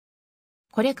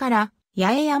これから、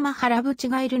ヤエヤマハラブチ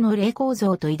ガエルの齢構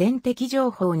造と遺伝的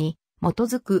情報に基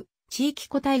づく地域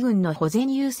個体群の保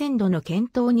全優先度の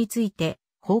検討について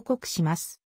報告しま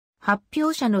す。発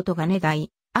表者の戸金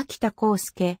大、秋田耕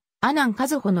佑、阿南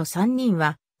一穂の3人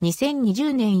は、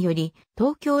2020年より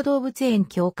東京動物園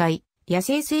協会野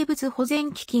生生物保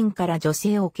全基金から助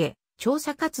成を受け、調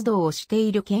査活動をして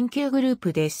いる研究グルー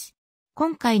プです。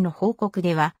今回の報告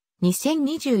では、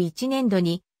2021年度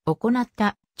に行っ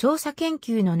た調査研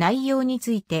究の内容に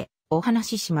ついてお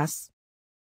話しします。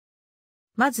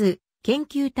まず、研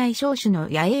究対象種の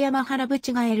ヤエヤマハラブ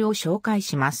チガエルを紹介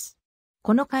します。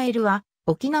このカエルは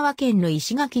沖縄県の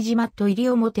石垣島と西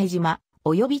表島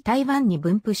及び台湾に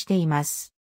分布していま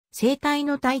す。生体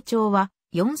の体長は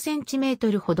4センチメー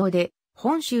トルほどで、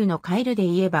本州のカエルで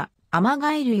言えばアマ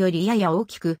ガエルよりやや大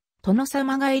きく、トノサ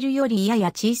マガエルよりや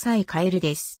や小さいカエル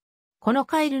です。この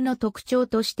カエルの特徴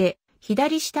として、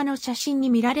左下の写真に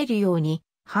見られるように、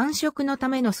繁殖のた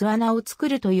めの巣穴を作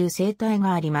るという生態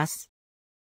があります。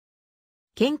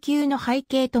研究の背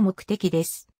景と目的で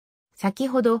す。先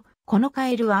ほど、このカ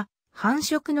エルは、繁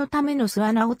殖のための巣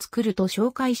穴を作ると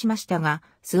紹介しましたが、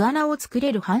巣穴を作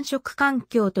れる繁殖環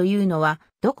境というのは、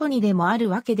どこにでもある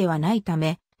わけではないた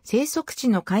め、生息地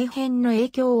の改変の影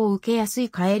響を受けやすい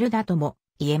カエルだとも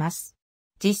言えます。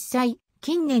実際、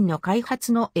近年の開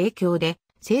発の影響で、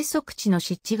生息地の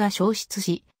湿地が消失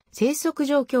し、生息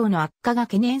状況の悪化が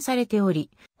懸念されており、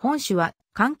本種は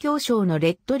環境省のレ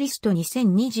ッドリスト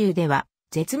2020では、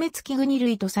絶滅危惧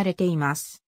類とされていま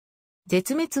す。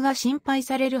絶滅が心配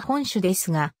される本種で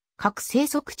すが、各生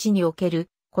息地における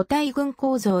個体群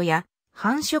構造や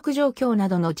繁殖状況な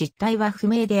どの実態は不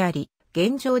明であり、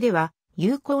現状では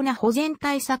有効な保全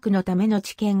対策のための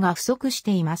知見が不足し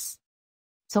ています。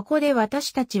そこで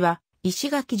私たちは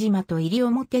石垣島と西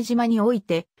表島におい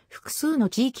て複数の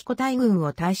地域個体群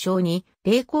を対象に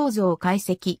齢構造解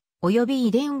析及び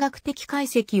遺伝学的解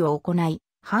析を行い、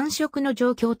繁殖の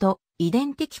状況と遺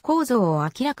伝的構造を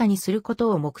明らかにするこ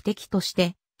とを目的とし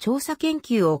て調査研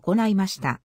究を行いまし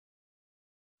た。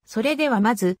それでは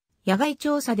まず野外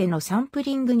調査でのサンプ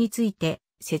リングについて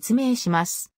説明しま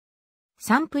す。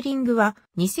サンプリングは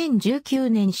2019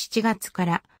年7月か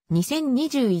ら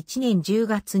2021年10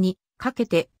月にかけ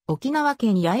て沖縄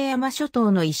県八重山諸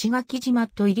島の石垣島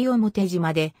と西表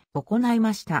島で行い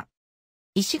ました。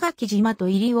石垣島と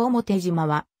西表島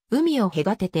は海を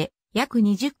隔てて約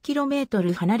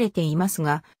 20km 離れています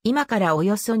が、今からお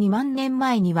よそ2万年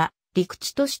前には陸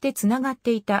地としてつながっ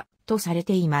ていたとされ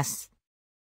ています。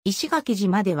石垣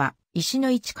島では石の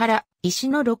1から石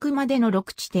の6までの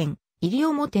6地点、西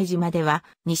表島では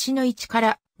西の1か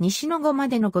ら西の5ま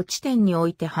での5地点にお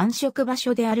いて繁殖場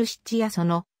所である湿地やそ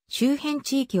の周辺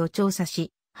地域を調査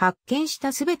し、発見し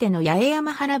たすべての八重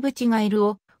山ハラブチガエル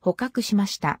を捕獲しま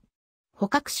した。捕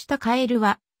獲したカエル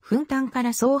は、糞炭か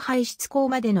ら総排出口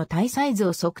までの体サイズ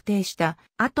を測定した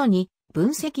後に分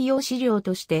析用資料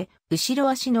として後ろ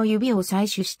足の指を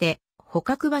採取して捕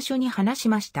獲場所に放し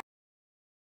ました。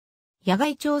野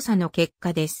外調査の結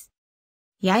果です。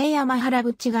八重山ハラ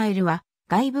ブチガエルは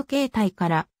外部形態か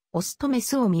らオスとメ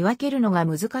スを見分けるのが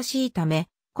難しいため、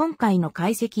今回の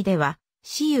解析では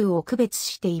雌雄を区別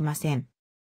していません。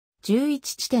11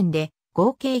地点で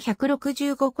合計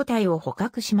165個体を捕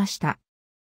獲しました。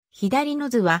左の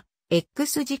図は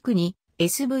X 軸に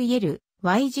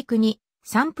SVL、Y 軸に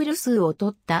サンプル数を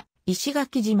取った石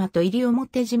垣島と西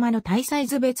表島の体サイ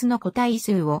ズ別の個体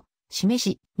数を示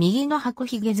し、右の箱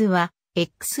ひげ図は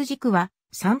X 軸は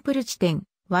サンプル地点、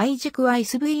Y 軸は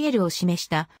SVL を示し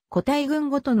た個体群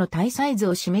ごとの体サイズ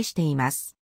を示していま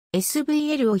す。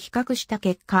SVL を比較した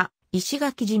結果、石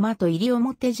垣島と西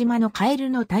表島のカエル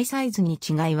の体サイズに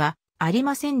違いはあり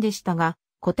ませんでしたが、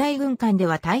個体群間で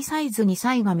は体サイズに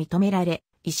差異が認められ、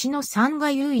石の3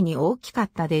が優位に大きか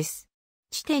ったです。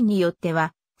地点によって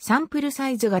は、サンプルサ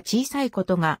イズが小さいこ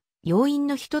とが要因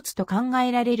の一つと考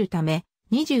えられるため、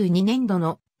22年度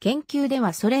の研究で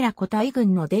はそれら個体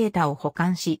群のデータを保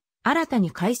管し、新たに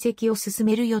解析を進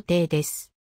める予定で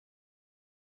す。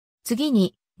次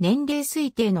に、年齢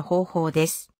推定の方法で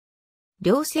す。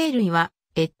両生類は、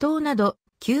越冬など、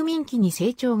休眠期に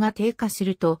成長が低下す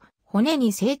ると、骨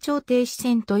に成長停止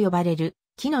線と呼ばれる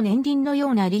木の年輪の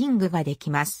ようなリングがで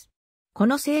きます。こ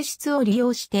の性質を利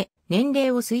用して年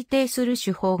齢を推定する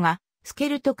手法がスケ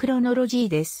ルトクロノロジー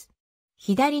です。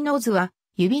左の図は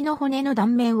指の骨の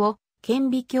断面を顕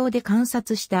微鏡で観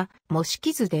察した模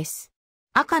式図です。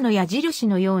赤の矢印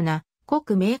のような濃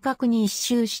く明確に一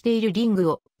周しているリング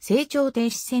を成長停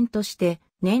止線として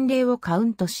年齢をカウ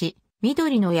ントし、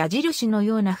緑の矢印の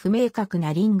ような不明確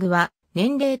なリングは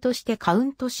年齢としてカウ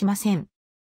ントしません。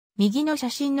右の写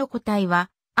真の個体は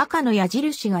赤の矢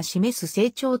印が示す成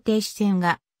長停止線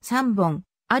が3本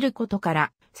あることか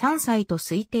ら3歳と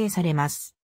推定されま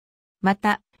す。ま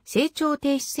た、成長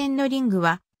停止線のリング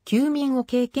は休眠を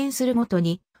経験するごと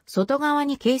に外側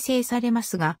に形成されま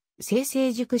すが、性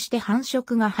成熟して繁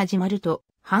殖が始まると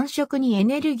繁殖にエ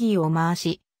ネルギーを回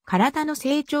し、体の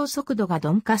成長速度が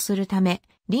鈍化するため、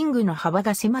リングの幅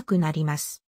が狭くなりま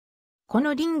す。こ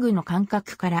のリングの間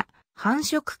隔から繁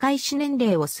殖開始年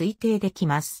齢を推定でき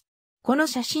ます。この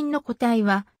写真の個体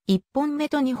は1本目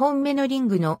と2本目のリン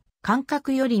グの間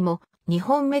隔よりも2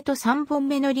本目と3本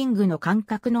目のリングの間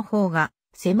隔の方が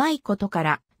狭いことか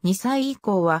ら2歳以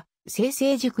降は性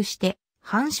成熟して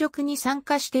繁殖に参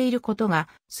加していることが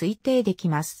推定でき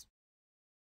ます。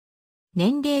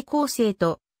年齢構成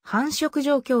と繁殖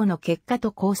状況の結果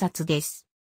と考察です。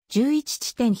11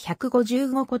地点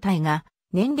155個体が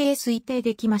年齢推定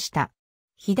できました。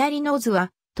左の図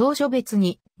は当初別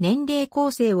に年齢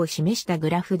構成を示したグ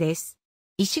ラフです。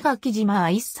石垣島は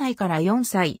1歳から4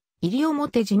歳、西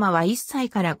表島は1歳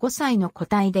から5歳の個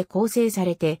体で構成さ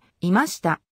れていまし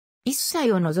た。1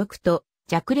歳を除くと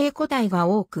弱齢個体が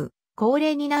多く、高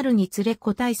齢になるにつれ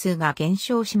個体数が減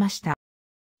少しました。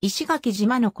石垣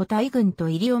島の個体群と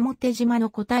西表島の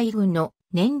個体群の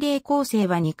年齢構成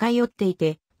は似通ってい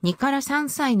て、2から3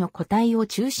歳の個体を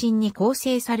中心に構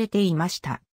成されていまし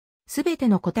た。すべて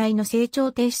の個体の成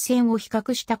長停止線を比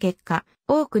較した結果、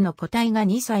多くの個体が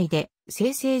2歳で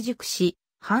性成熟し、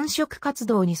繁殖活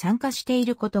動に参加してい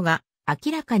ることが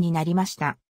明らかになりまし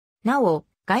た。なお、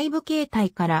外部形態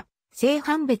から性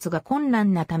判別が困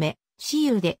難なため、雌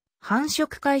雄で繁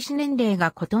殖開始年齢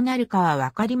が異なるかは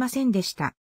わかりませんでし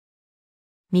た。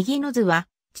右の図は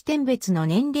地点別の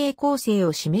年齢構成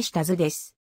を示した図で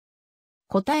す。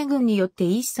個体群によって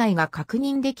1歳が確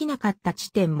認できなかった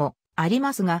地点もあり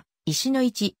ますが、石の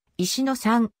1、石の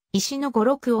3、石の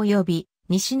5、6及び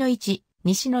西の1、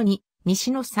西の2、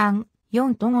西の3、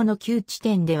4と5の9地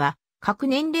点では、各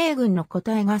年齢群の個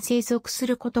体が生息す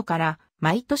ることから、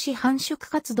毎年繁殖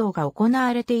活動が行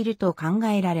われていると考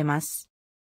えられます。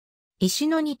石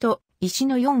の2と石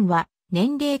の4は、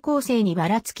年齢構成にば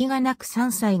らつきがなく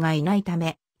3歳がいないた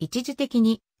め、一時的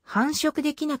に繁殖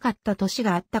できなかった年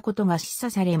があったことが示唆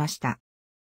されました。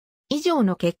以上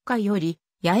の結果より、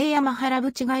ヤエヤマハラ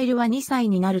ブチガエルは2歳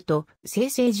になると性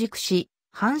成熟し、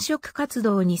繁殖活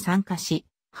動に参加し、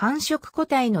繁殖個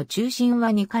体の中心は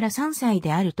2から3歳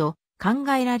であると考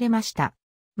えられました。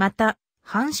また、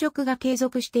繁殖が継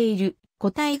続している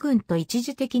個体群と一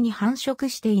時的に繁殖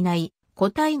していない個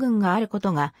体群があるこ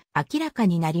とが明らか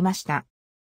になりました。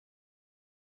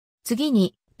次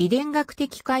に、遺伝学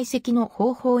的解析の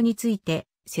方法について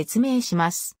説明し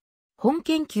ます。本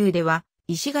研究では、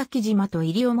石垣島と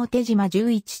西表島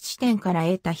11地点から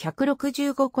得た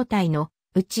165個体の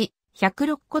うち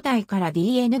106個体から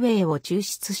DNA を抽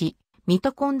出し、ミ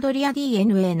トコンドリア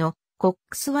DNA の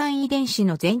COX1 遺伝子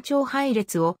の前兆配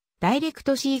列をダイレク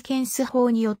トシーケンス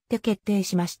法によって決定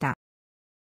しました。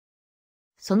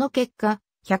その結果、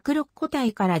106個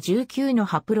体から19の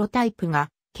ハプロタイプが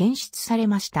検出され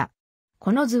ました。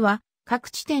この図は各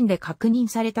地点で確認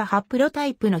されたハプロタ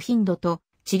イプの頻度と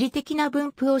地理的な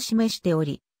分布を示してお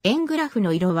り、円グラフ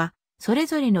の色はそれ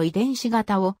ぞれの遺伝子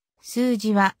型を、数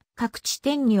字は各地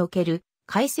点における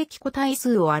解析個体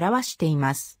数を表してい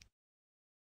ます。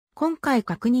今回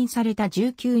確認された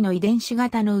19の遺伝子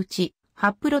型のうち、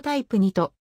ハプロタイプ2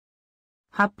と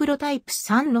ハプロタイプ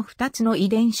3の2つの遺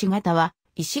伝子型は、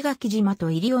石垣島と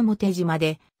西表島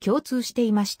で共通して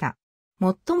いました。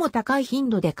最も高い頻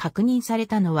度で確認され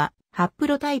たのは、ハプ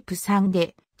ロタイプ3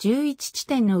で、11地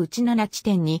点のうち7地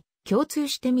点に共通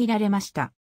して見られまし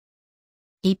た。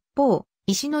一方、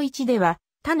石の1では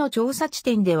他の調査地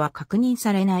点では確認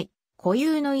されない固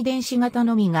有の遺伝子型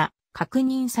のみが確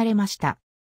認されました。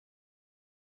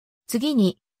次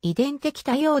に遺伝的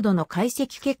多様度の解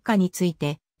析結果につい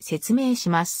て説明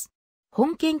します。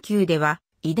本研究では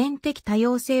遺伝的多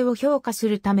様性を評価す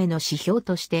るための指標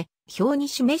として表に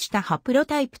示したハプロ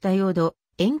タイプ多様度、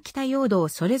塩基多様度を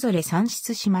それぞれ算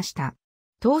出しました。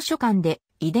当初間で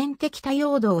遺伝的多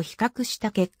様度を比較し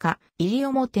た結果、西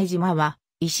表島は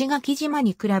石垣島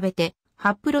に比べて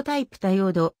ハプロタイプ多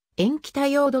様度、塩基多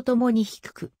様度ともに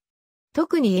低く、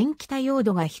特に塩基多様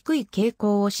度が低い傾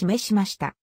向を示しまし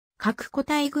た。各個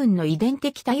体群の遺伝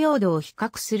的多様度を比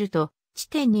較すると、地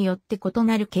点によって異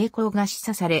なる傾向が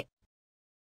示唆され、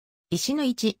石の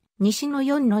1、西の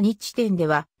4の2地点で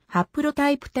は、ハプロタ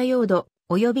イプ多様度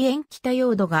及び塩基多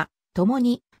様度が共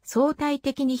に相対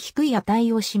的に低い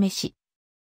値を示し、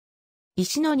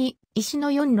石の2、石の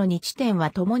4の2地点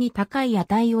は共に高い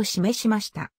値を示しま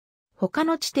した。他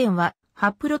の地点は、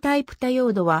ハプロタイプ多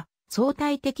様度は相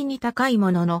対的に高い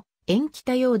ものの、塩基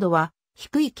多様度は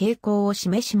低い傾向を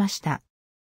示しました。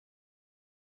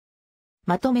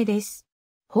まとめです。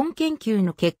本研究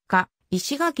の結果、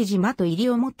石垣島と西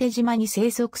表島に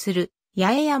生息する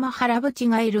ヤエヤマハラブチ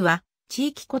ガエルは地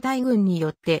域個体群によ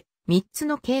って3つ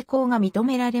の傾向が認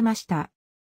められました。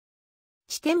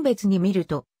地点別に見る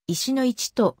と、石の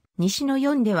1と西の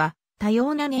4では多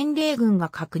様な年齢群が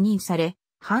確認され、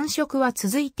繁殖は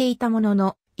続いていたもの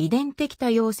の、遺伝的多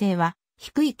様性は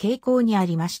低い傾向にあ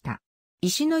りました。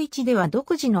石の1では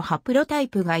独自のハプロタイ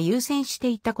プが優先して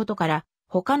いたことから、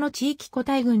他の地域個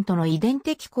体群との遺伝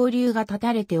的交流が断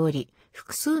たれており、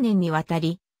複数年にわた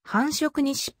り繁殖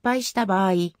に失敗した場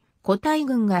合、個体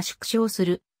群が縮小す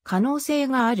る可能性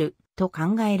があると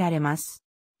考えられます。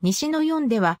西の4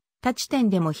では他地点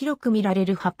でも広く見られ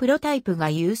るハプロタイプが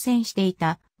優先してい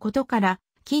たことから、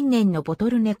近年のボト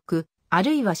ルネック、あ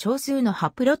るいは少数のハ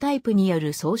プロタイプによ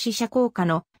る創始者効果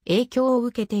の影響を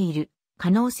受けている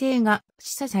可能性が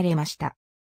示唆されました。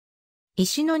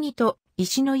石の2と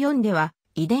石の4では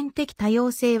遺伝的多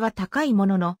様性は高いも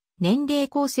のの年齢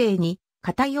構成に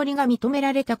偏りが認め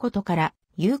られたことから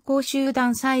有効集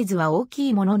団サイズは大き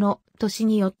いものの年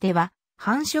によっては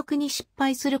繁殖に失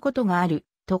敗することがある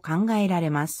と考えられ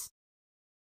ます。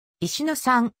石の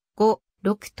3、5、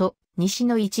6と西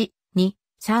の1、2、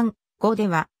3、5で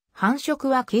は繁殖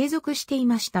は継続してい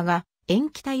ましたが、塩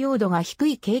基多様度が低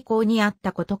い傾向にあっ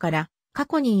たことから、過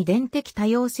去に遺伝的多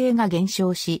様性が減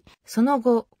少し、その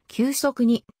後、急速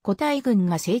に個体群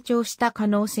が成長した可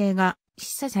能性が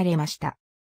示唆されました。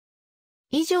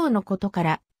以上のことか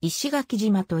ら、石垣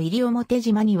島と西表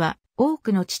島には多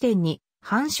くの地点に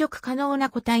繁殖可能な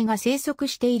個体が生息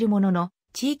しているものの、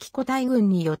地域個体群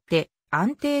によって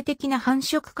安定的な繁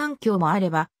殖環境もあれ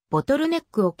ば、ボトルネッ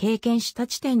クを経験した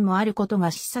地点もあること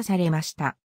が示唆されまし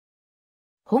た。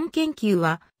本研究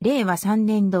は、令和3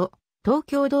年度、東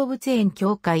京動物園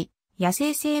協会野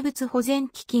生生物保全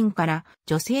基金から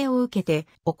助成を受けて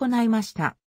行いまし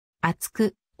た。厚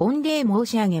く御礼申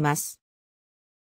し上げます。